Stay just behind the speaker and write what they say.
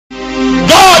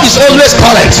always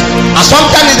current. And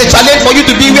sometimes it's a challenge for you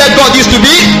to be where God used to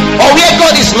be or where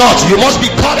God is not. You must be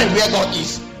current where God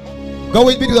is. Go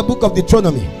with me to the book of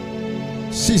Deuteronomy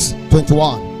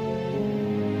 6:21.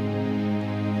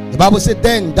 The Bible said,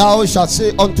 then thou shalt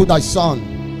say unto thy son,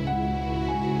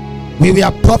 we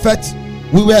were prophets,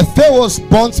 we were Pharaoh's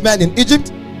bondsmen in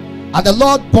Egypt, and the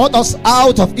Lord brought us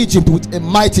out of Egypt with a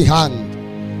mighty hand.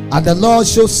 And the Lord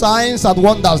showed signs and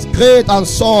wonders great and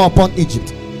sore upon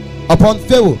Egypt, upon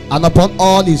Pharaoh, and upon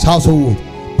all his household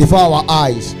before our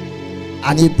eyes.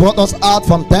 And he brought us out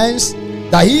from thence,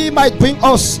 that he might bring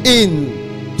us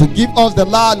in to give us the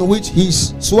land which he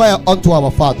sware unto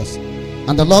our fathers.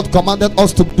 And the Lord commanded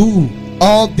us to do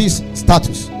all these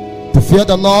statutes, to fear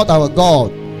the Lord our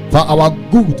God for our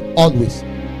good always,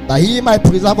 that he might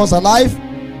preserve us alive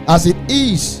as it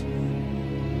is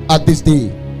at this day.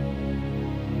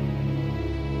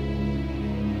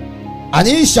 And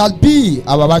he shall be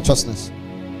our righteousness,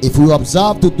 if we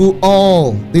observe to do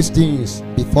all these things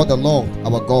before the Lord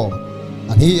our God,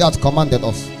 and he has commanded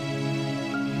us.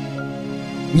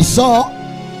 We saw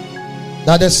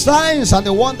that the signs and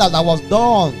the wonders that was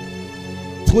done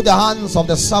through the hands of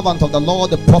the servant of the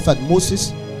Lord, the prophet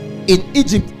Moses, in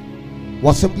Egypt,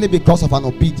 was simply because of an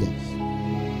obedience.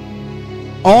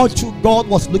 All through, God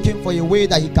was looking for a way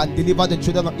that he can deliver the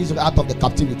children of Israel out of the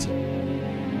captivity.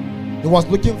 He was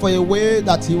looking for a way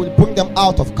that he will bring them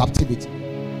out of captivity.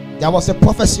 There was a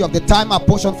prophecy of the time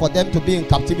apportioned for them to be in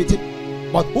captivity,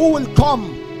 but who will come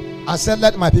and say,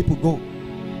 let my people go?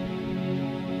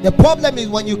 The problem is,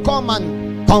 when you come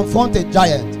and confront a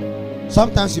giant,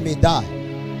 sometimes you may die.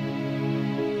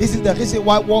 This is the reason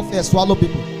why warfare swallows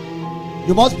people.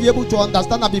 You must be able to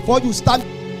understand that before you stand,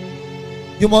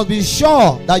 you must be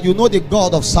sure that you know the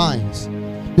God of signs,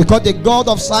 because the God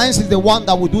of signs is the one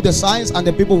that will do the signs and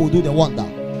the people will do the wonder.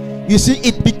 You see,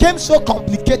 it became so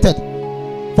complicated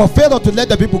for Pharaoh to let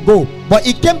the people go, but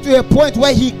it came to a point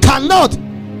where he cannot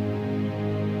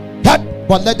help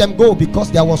but let them go, because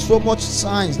there was so much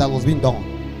signs that was being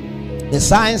done. The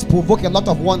signs provoked a lot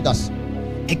of wonders.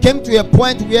 It came to a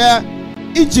point where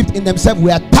Egypt in themselves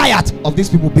were tired of these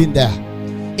people being there.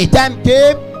 A time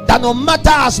came that no matter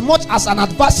as much as an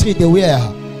adversary they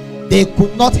were, they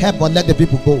could not help but let the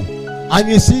people go. And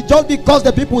you see, just because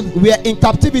the people were in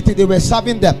captivity, they were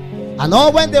serving them. And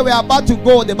all when they were about to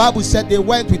go, the Bible said they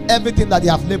went with everything that they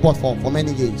have labored for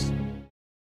many years.